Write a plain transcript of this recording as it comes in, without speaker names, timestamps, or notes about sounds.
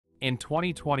In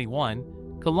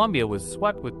 2021, Colombia was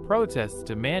swept with protests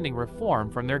demanding reform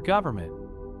from their government.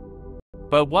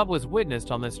 But what was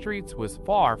witnessed on the streets was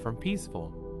far from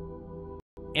peaceful.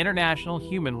 International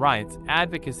human rights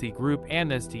advocacy group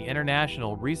Amnesty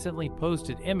International recently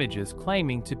posted images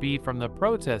claiming to be from the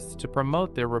protests to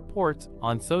promote their reports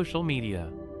on social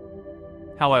media.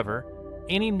 However,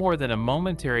 any more than a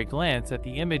momentary glance at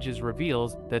the images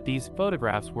reveals that these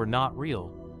photographs were not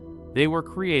real. They were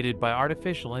created by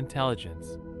artificial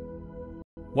intelligence.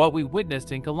 What we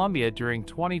witnessed in Colombia during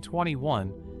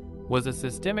 2021 was a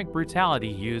systemic brutality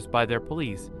used by their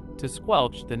police to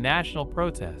squelch the national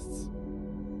protests.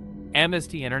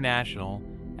 Amnesty International,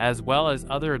 as well as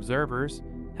other observers,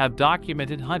 have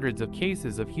documented hundreds of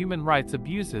cases of human rights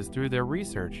abuses through their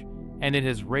research, and it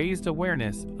has raised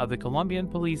awareness of the Colombian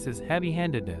police's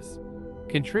heavy-handedness,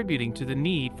 contributing to the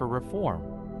need for reform.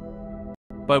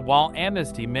 But while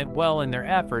Amnesty meant well in their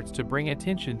efforts to bring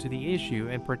attention to the issue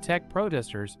and protect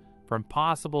protesters from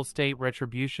possible state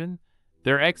retribution,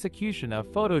 their execution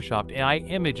of photoshopped AI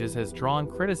images has drawn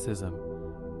criticism,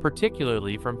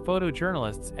 particularly from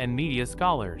photojournalists and media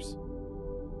scholars.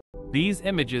 These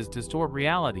images distort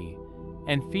reality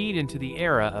and feed into the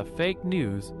era of fake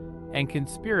news and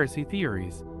conspiracy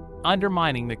theories,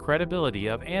 undermining the credibility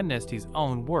of Amnesty's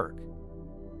own work.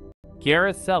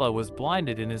 Gareth Sella was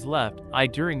blinded in his left eye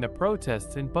during the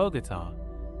protests in Bogotá,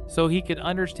 so he could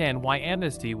understand why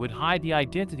Amnesty would hide the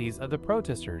identities of the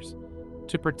protesters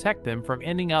to protect them from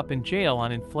ending up in jail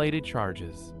on inflated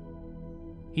charges.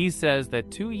 He says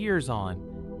that 2 years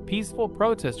on, peaceful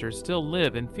protesters still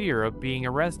live in fear of being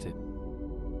arrested.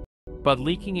 But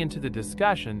leaking into the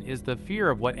discussion is the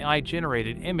fear of what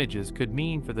AI-generated images could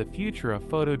mean for the future of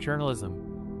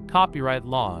photojournalism, copyright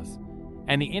laws,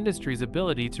 and the industry's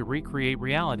ability to recreate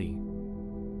reality.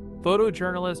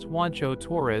 Photojournalist Juancho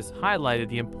Torres highlighted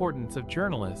the importance of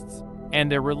journalists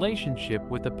and their relationship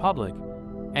with the public,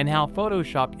 and how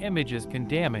photoshopped images can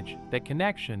damage that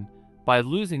connection by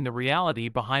losing the reality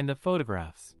behind the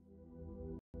photographs.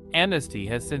 Amnesty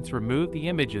has since removed the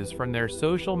images from their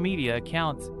social media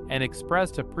accounts and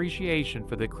expressed appreciation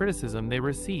for the criticism they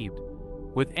received,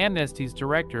 with Amnesty's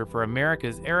director for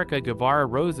Americas Erica Guevara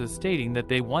Rosas stating that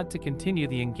they want to continue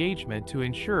the engagement to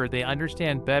ensure they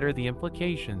understand better the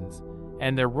implications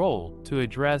and their role to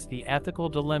address the ethical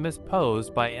dilemmas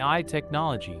posed by AI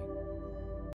technology.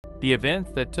 The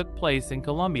events that took place in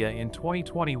Colombia in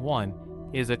 2021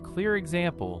 is a clear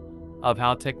example of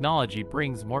how technology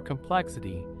brings more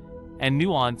complexity and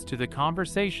nuance to the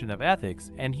conversation of ethics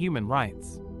and human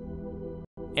rights.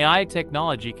 AI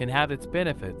technology can have its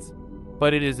benefits,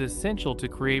 but it is essential to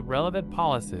create relevant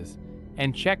policies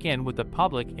and check in with the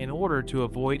public in order to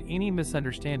avoid any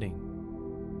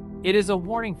misunderstanding. It is a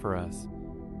warning for us,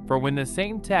 for when the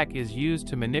same tech is used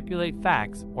to manipulate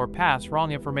facts or pass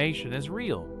wrong information as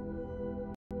real,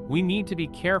 we need to be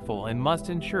careful and must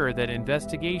ensure that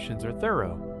investigations are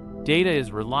thorough, data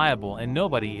is reliable, and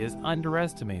nobody is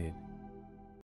underestimated.